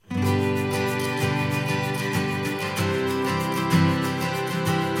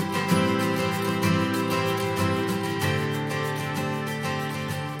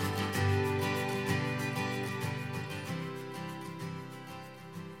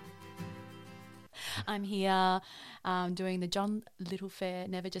I'm here doing the John Littlefair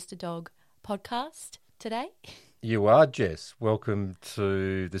Never Just a Dog podcast today. You are, Jess. Welcome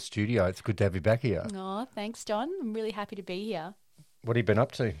to the studio. It's good to have you back here. Oh, thanks, John. I'm really happy to be here. What have you been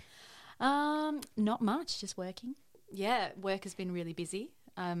up to? Not much, just working. Yeah, work has been really busy.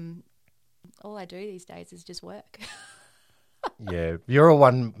 All I do these days is just work. Yeah, you're a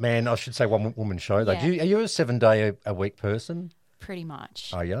one-woman show, though. Yeah. Are you a 7-day-a-week person? Pretty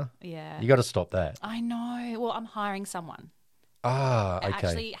much. Are you? Yeah. You got to stop that. I know. Well, I'm hiring someone. Ah, It okay.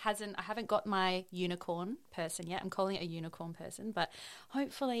 actually I haven't got my unicorn person yet. I'm calling it a unicorn person, but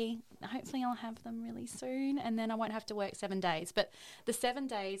hopefully I'll have them really soon, and then I won't have to work 7 days. But the 7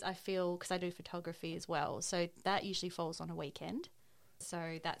 days I feel, because I do photography as well, so that usually falls on a weekend.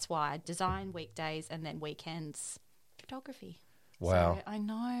 So that's why I design weekdays and then weekends photography. Wow. So I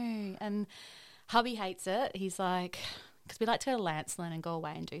know. And hubby hates it. He's like, because we like to go to Lancelin and go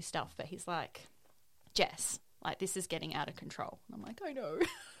away and do stuff, but he's like, Jess, like, this is getting out of control. And I'm like, I know.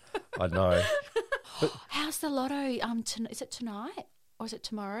 I know. How's the lotto? Is it tonight or is it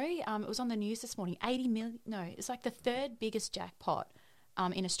tomorrow? It was on the news this morning. 80 million. No, it's like the third biggest jackpot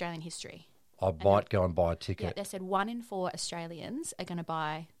in Australian history. I might go and buy a Yeah, ticket. they said 1 in 4 Australians are going to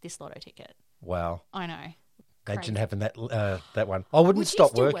buy this lotto ticket. Wow. I know. Imagine Crazy. having that one. I wouldn't Would you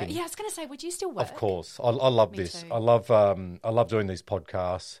stop still working. work? Yeah, I was going to say, would you still work? Of course. I love Me this. too. I love doing these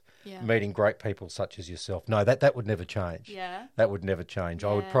podcasts, Yeah. meeting great people such as yourself. No, that would never change. Yeah. That would never change.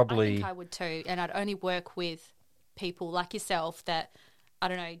 I would Yeah, I probably... think I would too. And I'd only work with people like yourself that, I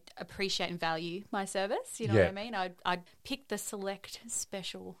don't know, appreciate and value my service. You know Yeah. what I mean? I'd pick the select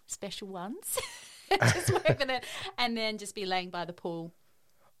special ones, just work with it, and then just be laying by the pool,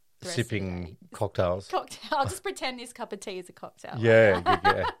 the rest of the day. sipping cocktails. Cocktail. I'll just pretend this cup of tea is a cocktail. Yeah, good,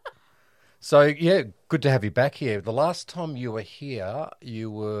 yeah. So, yeah, good to have you back here. The last time you were here,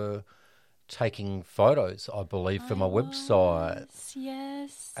 you were taking photos, I believe, for my website.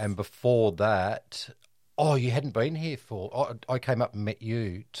 Yes. And before that, you hadn't been here I came up and met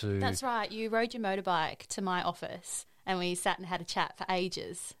you to... That's right. You rode your motorbike to my office and we sat and had a chat for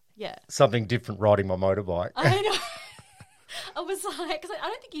ages. Yeah. Something different riding my motorbike. I know. I was like, because I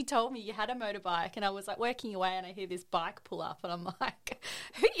don't think you told me you had a motorbike, and I was like working away and I hear this bike pull up and I'm like,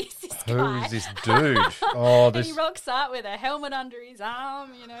 who is this guy? Who's this dude? Oh, And this... he rocks up with a helmet under his arm,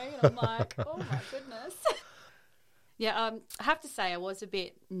 you know, and I'm like, oh my goodness. Yeah, I have to say I was a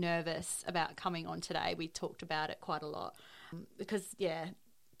bit nervous about coming on today. We talked about it quite a lot because, yeah,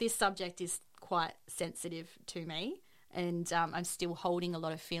 this subject is quite sensitive to me, and I'm still holding a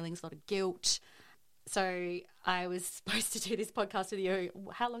lot of feelings, a lot of guilt. So I was supposed to do this podcast with you,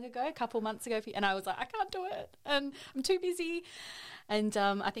 how long ago? A couple months ago. And I was like, I can't do it. And I'm too busy. And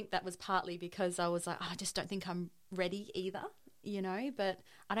I think that was partly because I was like, I just don't think I'm ready either, you know. But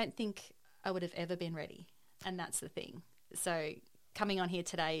I don't think I would have ever been ready. And that's the thing. So coming on here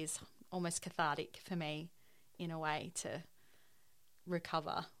today is almost cathartic for me in a way to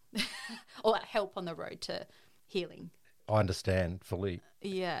recover or help on the road to healing. I understand fully.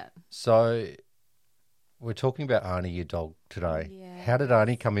 Yeah. So we're talking about Arnie, your dog, today. Yeah. How did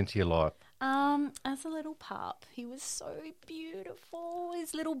Arnie come into your life? As a little pup, he was so beautiful.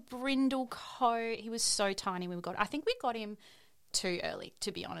 His little brindle coat. He was so tiny when we got him. I think we got him too early,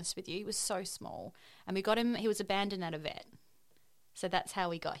 to be honest with you. He was so small. And we got him, he was abandoned at a vet. So that's how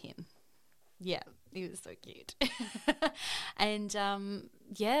we got him. Yeah, he was so cute. And,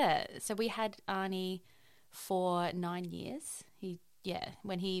 so we had Arnie for 9 years.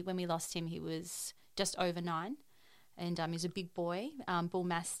 When we lost him, he was just over 9. And he was a big boy, bull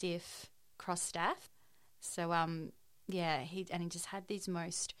mastiff, cross staff. So he just had the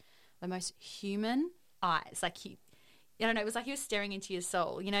most human eyes. Like I don't know, it was like he was staring into your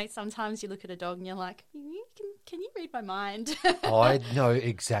soul. You know, sometimes you look at a dog and you're like, can you read my mind? I know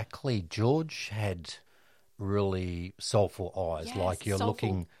exactly. George had really soulful eyes. Yes, like you're soulful.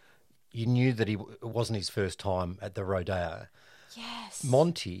 looking, you knew that it wasn't his first time at the Rodeo. Yes.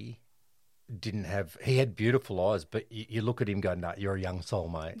 Monty he had beautiful eyes, but you look at him go, no, you're a young soul,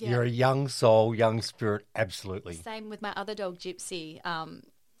 mate. Yeah. You're a young soul, young spirit, absolutely. Same with my other dog, Gypsy.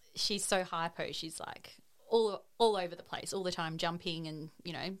 She's so hypo. She's like all over the place all the time, jumping and,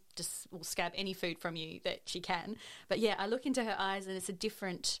 you know, just will scab any food from you that she can. But yeah, I look into her eyes and it's a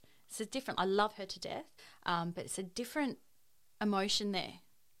different, I love her to death, but it's a different emotion there,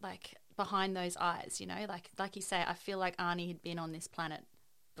 like behind those eyes, you know, like you say, I feel like Arnie had been on this planet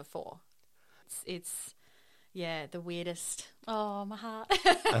before. It's the weirdest. Oh, my heart.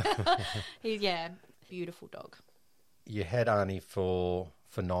 Beautiful dog. You had Arnie for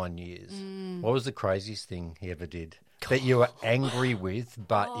 9 years. What was the craziest thing he ever did? that you were angry with,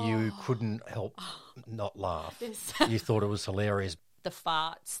 but you couldn't help not laugh? This- You thought it was hilarious. The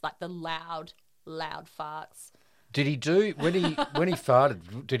farts, like the loud farts. Did he do when he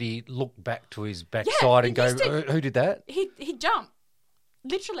farted? Did he look back to his backside and he go, used to- "Who did that?" He jumped,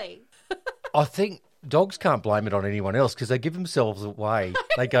 literally. I think dogs can't blame it on anyone else because they give themselves away.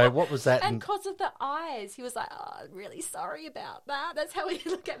 They go, "What was that?" And because of the eyes, he was like, "Oh, I'm really sorry about that." That's how he'd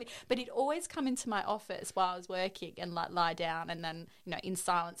look at me. But he'd always come into my office while I was working and like lie down, and then in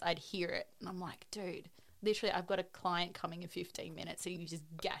silence I'd hear it, and I'm like, "Dude, literally, I've got a client coming in 15 minutes, so you just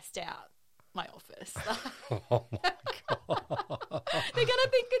gassed out my office." Oh my God. They're gonna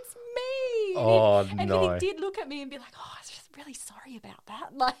think it's me. Oh, and no. he did look at me and be like, "Oh, I was just really sorry about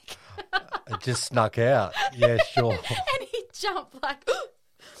that." Like, It just snuck out. Yeah, sure. and he jumped like,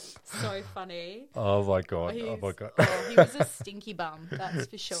 so funny. Oh my God. Oh my God. Oh, he was a stinky bum, that's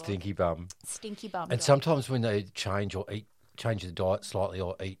for sure. Stinky bum. Stinky bum. And dog. sometimes when they change the diet slightly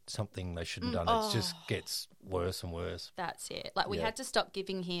or eat something they shouldn't have done, it just gets worse and worse. That's it. Like we Yeah. had to stop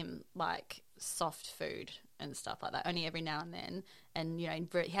giving him like soft food and stuff like that, only every now and then. And he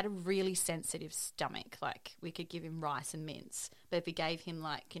had a really sensitive stomach. Like we could give him rice and mince, but if we gave him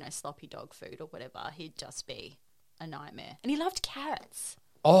like sloppy dog food or whatever, he'd just be a nightmare. And he loved carrots.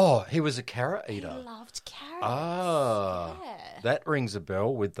 Oh, he was a carrot He eater. loved carrots. Ah, Yeah. that rings a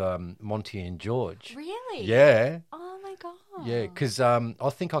bell with Monty and George. Really? Yeah, Oh my god. yeah, because I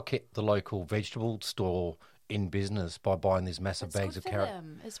think I kept the local vegetable store in business by buying these massive That's bags good of for carrot.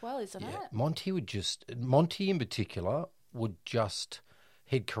 them as well, isn't Yeah, it? Monty in particular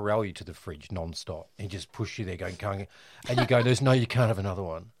he'd corral you to the fridge non-stop and just push you there going, and you go, "There's no, you can't have another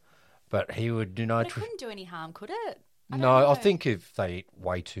one." But he would, But it couldn't do any harm, could it? I don't No, I know. think if they eat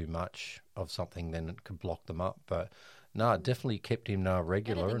way too much of something, then it could block them up. But no, it definitely kept him Better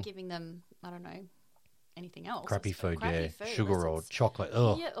regular than and giving them, I don't know, anything else. crappy food, Crappy yeah, food, sugar unless or it's- chocolate.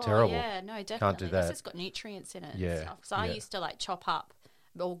 Oh, Yeah, terrible. Yeah, no, definitely. Can't do Unless that. it's got nutrients in it Yeah, and stuff. So I yeah. used to like chop up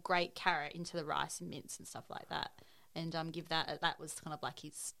all great carrot into the rice and mince and stuff like that, and give that. That was kind of like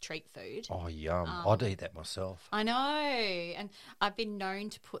his treat food. Oh, yum! I'd eat that myself. I know, and I've been known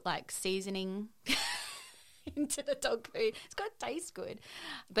to put like seasoning into the dog food. It's got to taste good,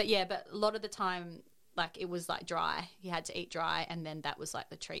 but a lot of the time, like it was like dry. He had to eat dry, and then that was like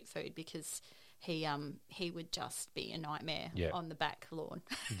the treat food because he would just be a nightmare Yeah. on the back lawn,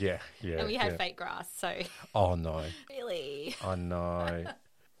 Yeah, yeah. and we had yeah. fake grass. So Oh no, really, I know.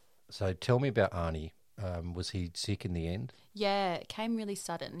 So tell me about Arnie. Was he sick in the end? yeah, it came really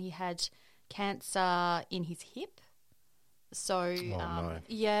sudden. He had cancer in his hip. So no.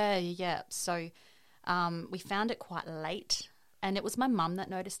 yeah. So we found it quite late, and it was my mum that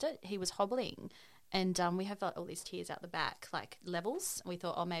noticed it. He was hobbling, and we have like, all these tears out the back, like levels. We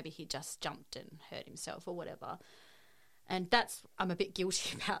thought, oh, maybe he just jumped and hurt himself or whatever. And I'm a bit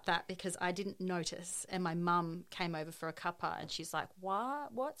guilty about that because I didn't notice. And my mum came over for a cuppa and she's like,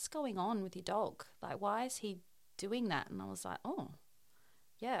 what's going on with your dog? Like, why is he doing that? And I was like, oh,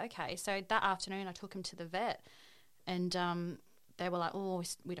 yeah, okay. So that afternoon I took him to the vet and they were like, oh,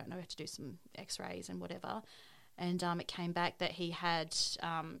 we don't know, we have to do some x-rays and whatever. And it came back that he had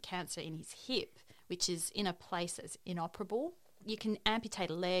cancer in his hip, which is in a place that's inoperable. You can amputate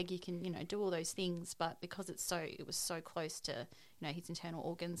a leg, you can, do all those things, but because it was so close to, his internal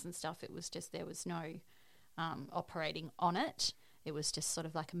organs and stuff, it was just, there was no operating on it. It was just sort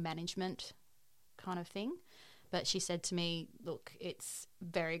of like a management kind of thing. But she said to me, look, it's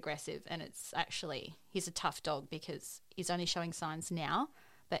very aggressive and he's a tough dog because he's only showing signs now,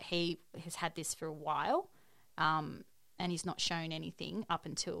 but he has had this for a while and he's not shown anything up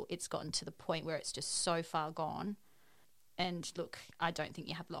until it's gotten to the point where it's just so far gone. And look, I don't think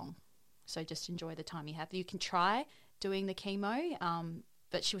you have long. So just enjoy the time you have. You can try doing the chemo,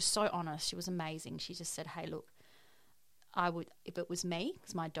 but she was so honest. She was amazing. She just said, hey, look, if it was me,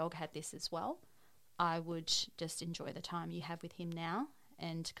 because my dog had this as well, I would just enjoy the time you have with him now,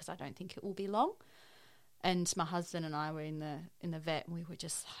 and because I don't think it will be long. And my husband and I were in the vet, and we were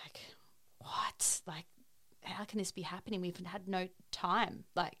just like, what? Like, how can this be happening? We've had no time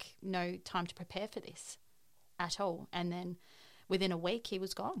to prepare for this at all. And then within a week, he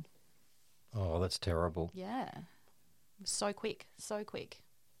was gone. Oh, that's terrible. Yeah. So quick.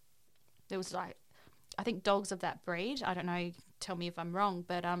 There was I think dogs of that breed, I don't know, tell me if I'm wrong,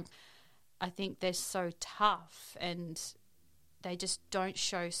 but I think they're so tough and they just don't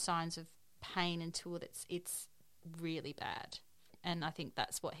show signs of pain until it's really bad. And I think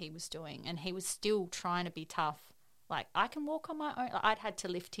that's what he was doing. And he was still trying to be tough. Like, I can walk on my own. I'd had to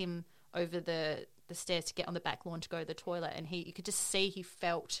lift him over the stairs to get on the back lawn to go to the toilet, and you could just see he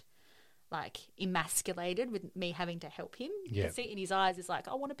felt like emasculated with me having to help him. You Yeah. can see it in his eyes. It's like,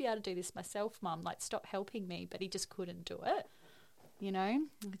 I want to be able to do this myself, Mum. Like, stop helping me. But he just couldn't do it. You know,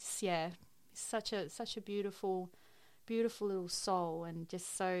 it's such a beautiful little soul, and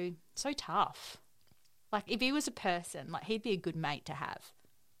just so tough. Like, if he was a person, like, he'd be a good mate to have,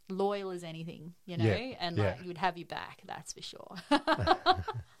 loyal as anything, you know, and like he would have you back. That's for sure.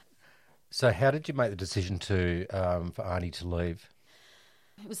 So, how did you make the decision to for Arnie to leave?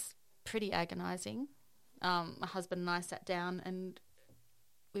 It was pretty agonising. My husband and I sat down and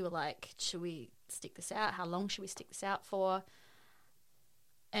we were like, should we stick this out? How long should we stick this out for?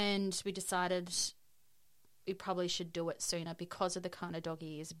 And we decided we probably should do it sooner because of the kind of dog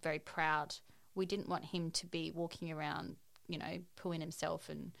he is, very proud. We didn't want him to be walking around, you know, pooing himself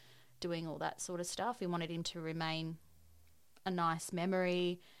and doing all that sort of stuff. We wanted him to remain a nice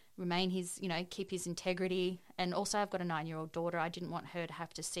memory, remain his, you know, keep his integrity. And also I've got a 9-year-old daughter. I didn't want her to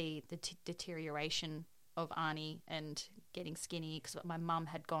have to see the deterioration of Arnie and getting skinny, because my mum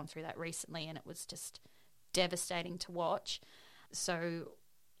had gone through that recently and it was just devastating to watch. So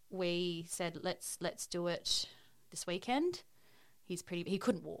we said, let's do it this weekend. He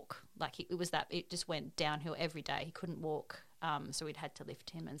couldn't walk. Like, it just went downhill every day. He couldn't walk. So we'd had to lift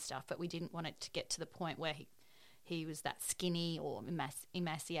him and stuff, but we didn't want it to get to the point where he was that skinny or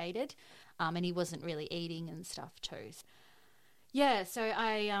emaciated, and he wasn't really eating and stuff too. Yeah, so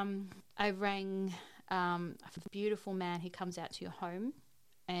I rang a beautiful man who comes out to your home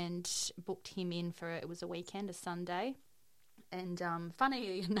and booked him in for, it was a weekend, a Sunday. And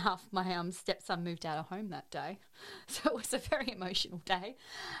funnily enough, my stepson moved out of home that day. So it was a very emotional day.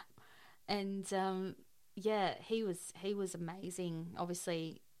 And he was amazing.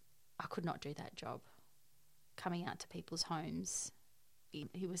 Obviously, I could not do that job, coming out to people's homes.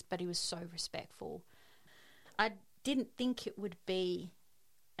 He was so respectful. I didn't think it would be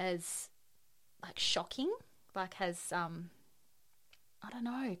as like shocking, like as I don't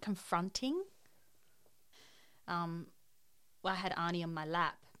know, confronting. I had Arnie on my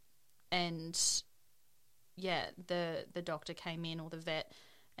lap, and the doctor came in, or the vet,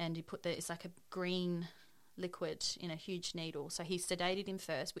 and he put it's like a green liquid in a huge needle. So he sedated him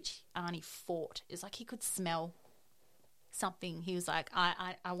first, which Arnie fought. It's like he could smell something. He was like,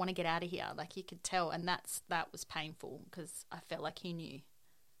 I want to get out of here. Like, he could tell, and that was painful because I felt like he knew.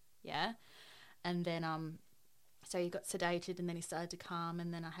 Yeah. And then so he got sedated, and then he started to calm,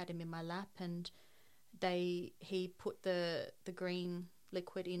 and then I had him in my lap, and he put the green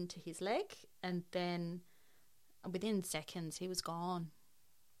liquid into his leg, and then within seconds he was gone.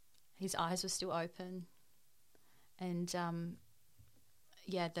 His eyes were still open, and the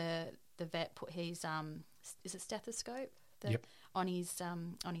vet put his is it stethoscope on his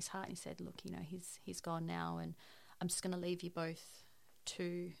heart, and he said, look, you know, he's gone now, and I'm just going to leave you both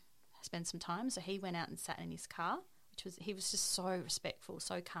to spend some time. So he went out and sat in his car, he was just so respectful,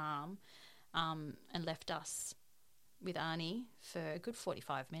 so calm. And left us with Arnie for a good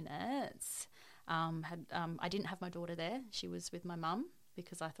 45 minutes. I didn't have my daughter there. She was with my mum,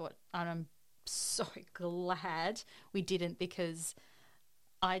 because I thought, and I'm so glad we didn't, because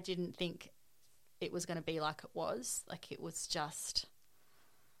I didn't think it was going to be like it was. Like, it was just,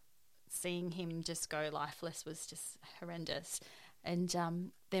 seeing him just go lifeless was just horrendous.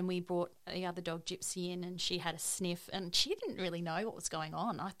 And then we brought the other dog, Gypsy, in, and she had a sniff, and she didn't really know what was going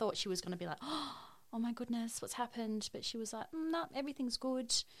on. I thought she was going to be like, oh my goodness, what's happened? But she was like, no, everything's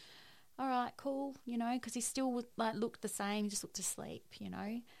good. All right, cool, you know, because he still like looked the same. He just looked asleep, you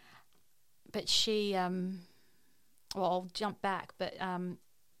know. But she, I'll jump back. But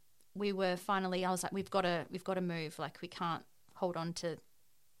we were finally, I was like, we've got to move. Like, we can't hold on to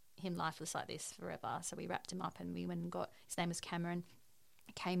him lifeless like this forever. So we wrapped him up, and we went and got, his name was Cameron,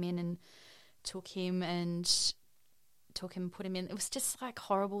 came in and took him, put him in. It was just like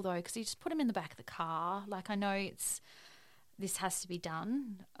horrible though, because he just put him in the back of the car. Like, I know this has to be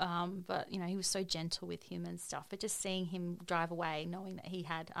done, but you know, he was so gentle with him and stuff. But just seeing him drive away, knowing that he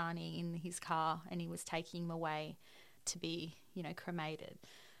had Arnie in his car and he was taking him away to be, you know, cremated,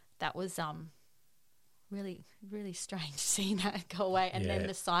 that was really, really strange seeing that go away. And then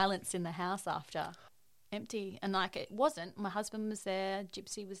the silence in the house after, empty. And like, it wasn't, my husband was there,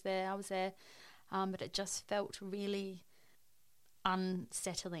 Gypsy was there, I was there, but it just felt really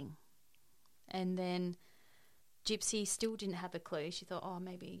unsettling. And then Gypsy still didn't have a clue. She thought, oh,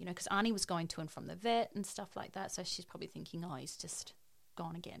 maybe, you know, because Arnie was going to and from the vet and stuff like that, so she's probably thinking, oh, he's just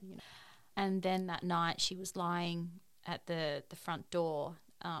gone again, you know. And then that night she was lying at the front door,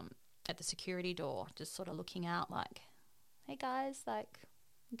 at the security door, just sort of looking out like, hey guys, like,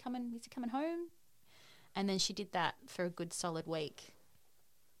 is he coming home? And then she did that for a good solid week.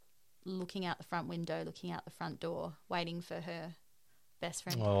 looking out the front window, looking out the front door, waiting for her best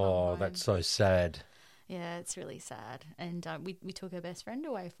friend to come Oh, home. that's so sad. Yeah, it's really sad. And we took her best friend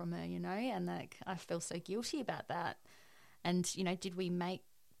away from her, you know, and like I feel so guilty about that. And, you know, did we make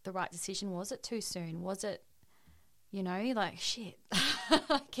the right decision? Was it too soon? Was it, you know, like shit.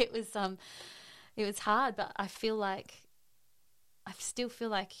 Like it was hard, but I still feel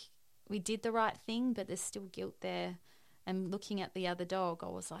like we did the right thing, but there's still guilt there. And looking at the other dog, I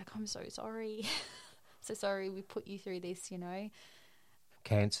was like, I'm so sorry. So sorry we put you through this, you know.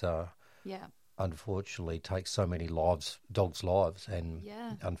 Cancer, Yeah. unfortunately, takes so many dogs' lives, and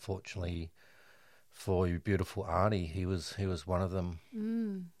Yeah. unfortunately for your beautiful Arnie, he was one of them.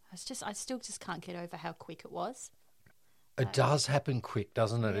 I still just can't get over how quick it was. It does happen quick,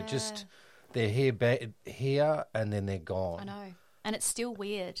 doesn't it? Yeah. It just, they're here and then they're gone. I know. And it's still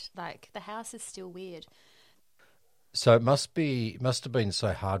weird. Like the house is still weird. So it must have been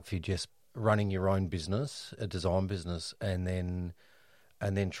so hard for you just running your own business, a design business, and then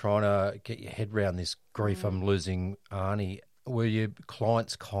trying to get your head around this grief. I'm losing Arnie. Were your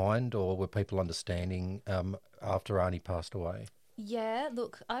clients kind, or were people understanding after Arnie passed away? Yeah,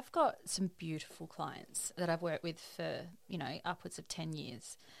 look, I've got some beautiful clients that I've worked with for, you know, upwards of 10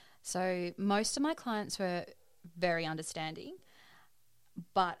 years. So most of my clients were very understanding,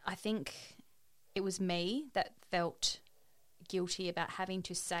 but I think it was me that felt guilty about having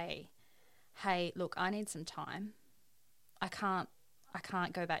to say, hey, look, I need some time. I can't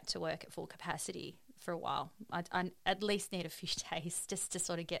go back to work at full capacity for a while. I at least need a few days just to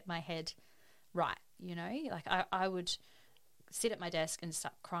sort of get my head right, you know? Like I would sit at my desk and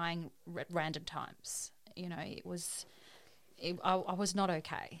start crying at random times. You know, I was not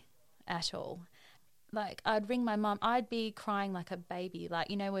okay at all. Like I'd ring my mum, I'd be crying like a baby, like,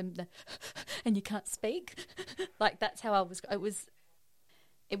 you know, when and you can't speak. Like that's how I was.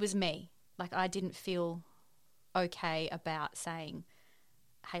 It was me. Like I didn't feel okay about saying,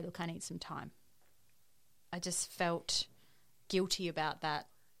 hey, look, I need some time. I just felt guilty about that.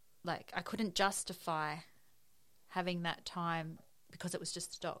 Like I couldn't justify having that time because it was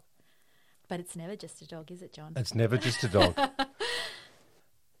just a dog. But it's never just a dog, is it, John? It's never just a dog.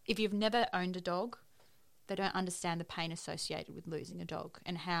 If you've never owned a dog, they don't understand the pain associated with losing a dog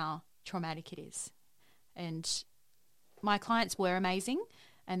and how traumatic it is. And my clients were amazing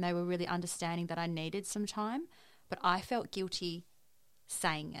and they were really understanding that I needed some time, but I felt guilty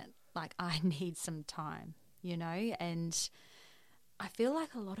saying it, like I need some time, you know? And I feel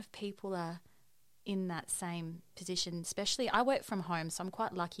like a lot of people are in that same position, especially I work from home, so I'm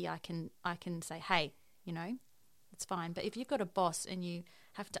quite lucky I can say, hey, you know, it's fine. But if you've got a boss and you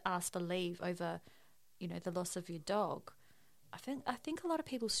have to ask for leave over, you know, the loss of your dog, I think a lot of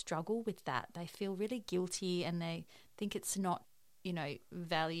people struggle with that. They feel really guilty and they think it's not, you know,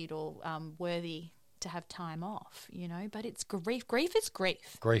 valued or worthy to have time off, you know, but it's grief. Grief is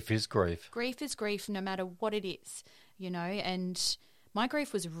grief. Grief is grief. Grief is grief no matter what it is, you know, and my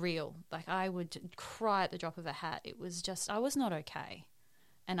grief was real. Like I would cry at the drop of a hat. It was just, I was not okay.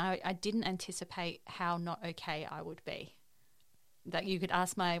 And I didn't anticipate how not okay I would be. That you could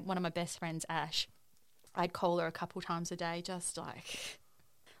ask one of my best friends, Ash. I'd call her a couple times a day, just like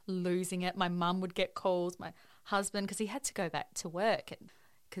losing it. My mum would get calls, my husband, because he had to go back to work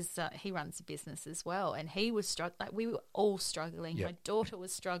because he runs a business as well. And he was struggling. Like we were all struggling. Yep. My daughter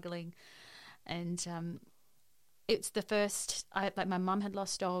was struggling. And it's the first, like my mum had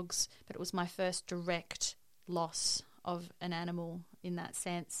lost dogs, but it was my first direct loss of an animal in that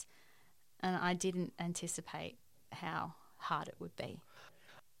sense. And I didn't anticipate how hard it would be.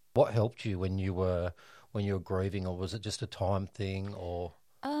 What helped you when you were grieving, or was it just a time thing? Or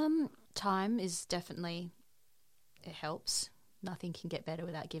time is definitely, it helps. Nothing can get better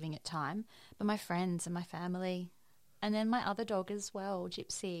without giving it time. But my friends and my family, and then my other dog as well,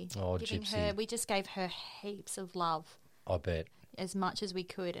 Gypsy. Oh, Gypsy. We just gave her heaps of love, I bet. as much as we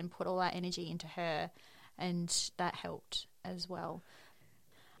could, and put all our energy into her, and that helped as well.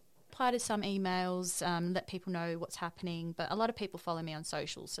 Reply to some emails, let people know what's happening, but a lot of people follow me on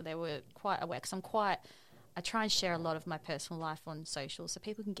social, so they were quite aware, because I try and share a lot of my personal life on social so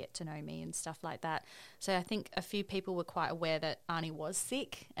people can get to know me and stuff like that. So I think a few people were quite aware that Arnie was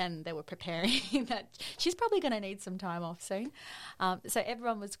sick and they were preparing that she's probably going to need some time off soon. So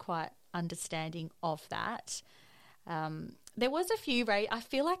everyone was quite understanding of that. There was a few I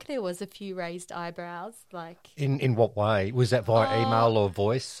feel like there was a few raised eyebrows. Like In what way? Was that via email or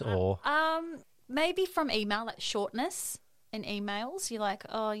voice or? Maybe from email, like shortness in emails. You're like,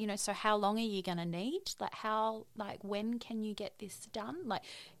 oh, you know, so how long are you going to need? Like when can you get this done? Like,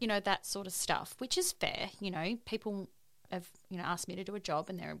 you know, that sort of stuff, which is fair. You know, people have asked me to do a job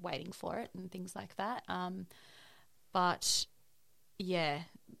and they're waiting for it and things like that. But yeah,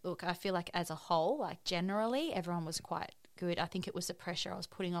 look, I feel like as a whole, like generally, everyone was quite good. I think it was the pressure I was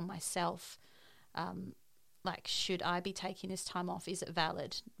putting on myself. Like, should I be taking this time off? Is it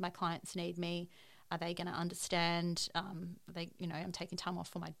valid? My clients need me. Are they going to understand? I'm taking time off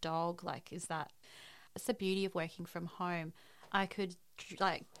for my dog. Like, is that? It's the beauty of working from home. I could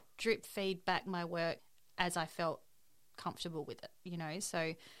drip feed back my work as I felt comfortable with it,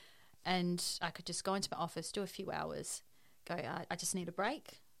 So, and I could just go into my office, do a few hours, go. I just need a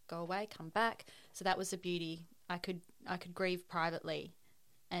break. Go away, come back. So that was the beauty. I could grieve privately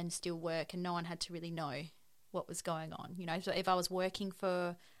and still work, and no one had to really know what was going on. So if I was working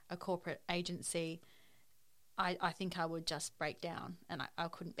for a corporate agency, I think I would just break down and I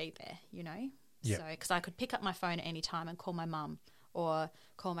couldn't be there, Yep. So because I could pick up my phone at any time and call my mum or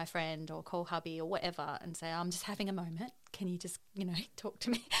call my friend or call hubby or whatever and say, I'm just having a moment. Can you just, talk to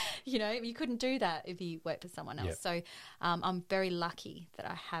me? You couldn't do that if you worked for someone else. Yep. So I'm very lucky that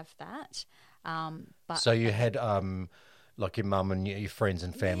I have that. But So you had like your mum and your friends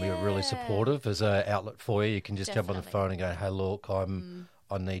and family are really supportive as an outlet for you. You can just jump on the phone and go, hey, look, I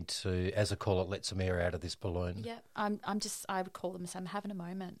need to, as I call it, let some air out of this balloon. Yeah, I would call them and say, I'm having a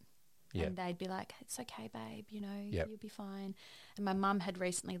moment. Yeah. And they'd be like, it's okay, babe, Yep. you'll be fine. And my mum had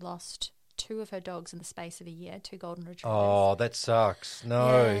recently lost 2 of her dogs in the space of a year, 2 golden retrievers. Oh, that sucks.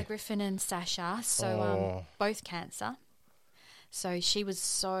 No. Yeah, Griffin and Sasha. So both cancer. So she was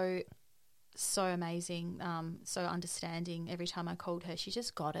so amazing, so understanding. Every time I called her, she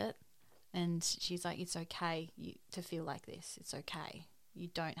just got it. And she's like, it's okay to feel like this. It's okay. You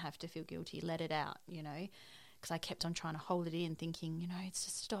don't have to feel guilty. Let it out, Because I kept on trying to hold it in, thinking, it's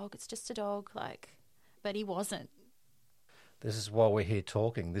just a dog. It's just a dog. But he wasn't. This is why we're here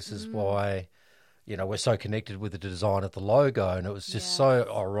talking. This is why, we're so connected with the design of the logo. And it was just so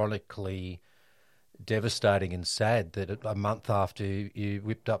ironically devastating and sad that a month after you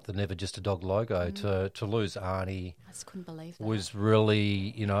whipped up the Never Just a Dog logo to lose Arnie. I just couldn't believe that. Was really,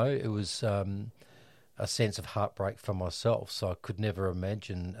 it was a sense of heartbreak for myself. So I could never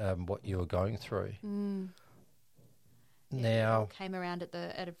imagine what you were going through. Now, it all came around at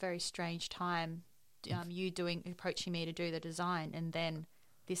a very strange time. You approaching me to do the design, and then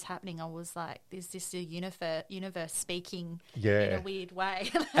this happening. I was like, "Is this a universe speaking in a weird way?"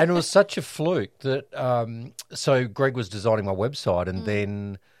 And it was such a fluke that. So Greg was designing my website, and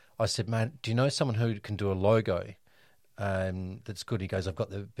then I said, "Man, do you know someone who can do a logo? That's good." He goes, "I've got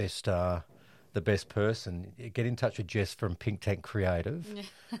the best person. Get in touch with Jess from Pink Tank Creative,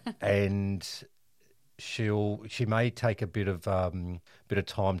 and." She may take a bit of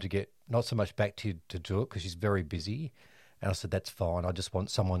time to get not so much back to you to do it because she's very busy, and I said that's fine. I just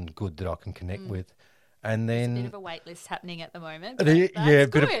want someone good that I can connect with, and then there's a bit of a wait list happening at the moment. A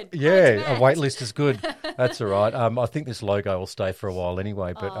wait list is good. That's all right. I think this logo will stay for a while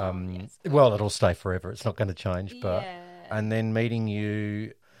anyway, but well, it'll stay forever. It's not going to change. But and then meeting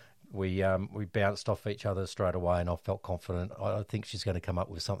you. We bounced off each other straight away, and I felt confident. I think she's going to come up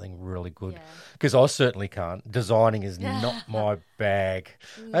with something really good because I certainly can't. Designing is not my bag.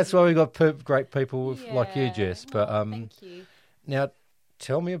 That's why we got great people like you, Jess. But thank you. Now,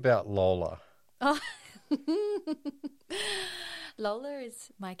 tell me about Lola. Oh. Lola is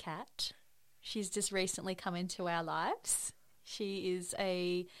my cat. She's just recently come into our lives. She is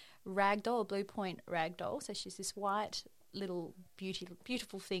a ragdoll, a Blue Point ragdoll. So she's this white little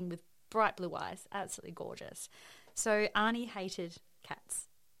beautiful thing with bright blue eyes, absolutely gorgeous. So Arnie hated cats,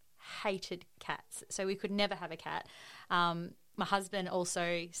 so we could never have a cat. My husband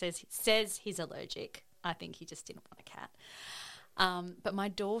also says he's allergic. I think he just didn't want a cat. But my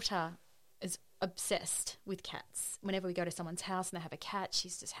daughter is obsessed with cats. Whenever we go to someone's house and they have a cat,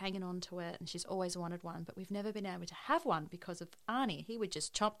 she's just hanging on to it, and she's always wanted one. But we've never been able to have one because of Arnie. He would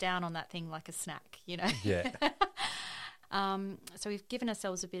just chomp down on that thing like a snack, Yeah. So we've given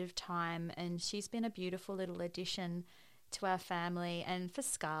ourselves a bit of time, and she's been a beautiful little addition to our family and for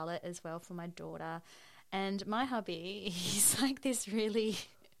Scarlett as well, for my daughter. And my hubby, he's like this really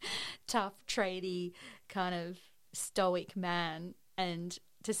tough, tradie, kind of stoic man. And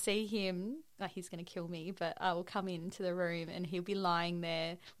to see him, he's going to kill me, but I will come into the room and he'll be lying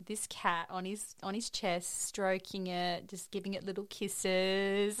there with this cat on his chest, stroking it, just giving it little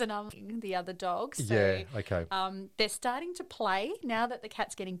kisses, and I'm the other dogs. So, okay. They're starting to play now that the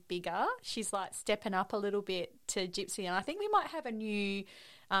cat's getting bigger. She's like stepping up a little bit to Gypsy, and I think we might have a new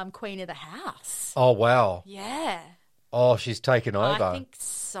queen of the house. Oh, wow. Yeah. Oh, she's taken over. I think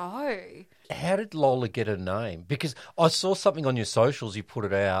so. How did Lola get a name? Because I saw something on your socials, you put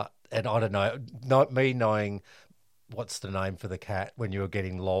it out, and I don't know, not me knowing what's the name for the cat when you were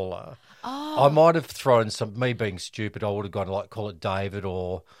getting Lola. Oh. I might have thrown me being stupid, I would have gone call it David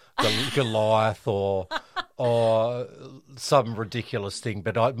or Goliath or some ridiculous thing,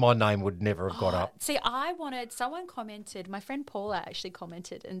 but my name would never have got up. See, someone commented, my friend Paula actually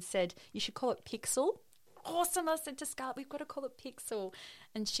commented and said, you should call it Pixel. Awesome. I said to Scarlett, we've got to call it Pixel.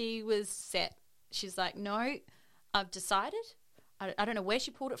 And she was set. She's like, no, I've decided. I don't know where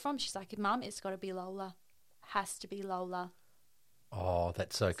she pulled it from. She's like, Mum, it's got to be Lola. Has to be Lola. Oh,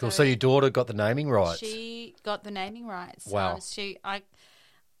 that's so cool. So your daughter got the naming rights? She got the naming rights. Wow. So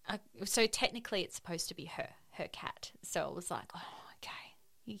technically it's supposed to be her cat. So I was like, oh, okay,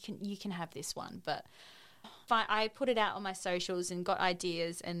 you can have this one. But I put it out on my socials and got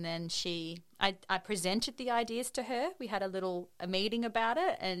ideas, and then I presented the ideas to her. We had a meeting about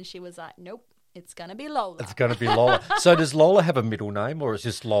it, and she was like, nope. It's going to be Lola. It's going to be Lola. So does Lola have a middle name, or is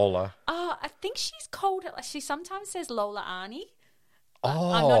just Lola? I think she sometimes says Lola Arnie.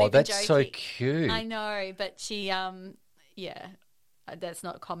 Oh, I'm not even that's joking. so cute. I know, but she, that's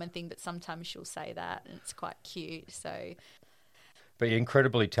not a common thing, but sometimes she'll say that, and it's quite cute. So, but you're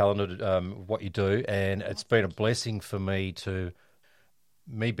incredibly talented what you do, and it's been a blessing for me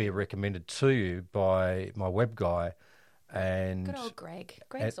be recommended to you by my web guy. And good old Greg.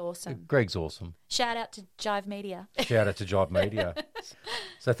 Greg's awesome. Greg's awesome. Shout out to Jive Media. Shout out to Jive Media.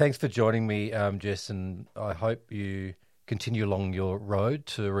 So thanks for joining me, Jess, and I hope you continue along your road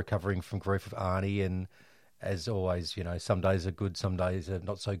to recovering from grief of Arnie. And as always, some days are good, some days are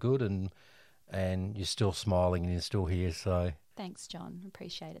not so good, and you're still smiling and you're still here. So thanks, John.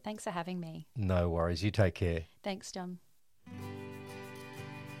 Appreciate it. Thanks for having me. No worries. You take care. Thanks, John.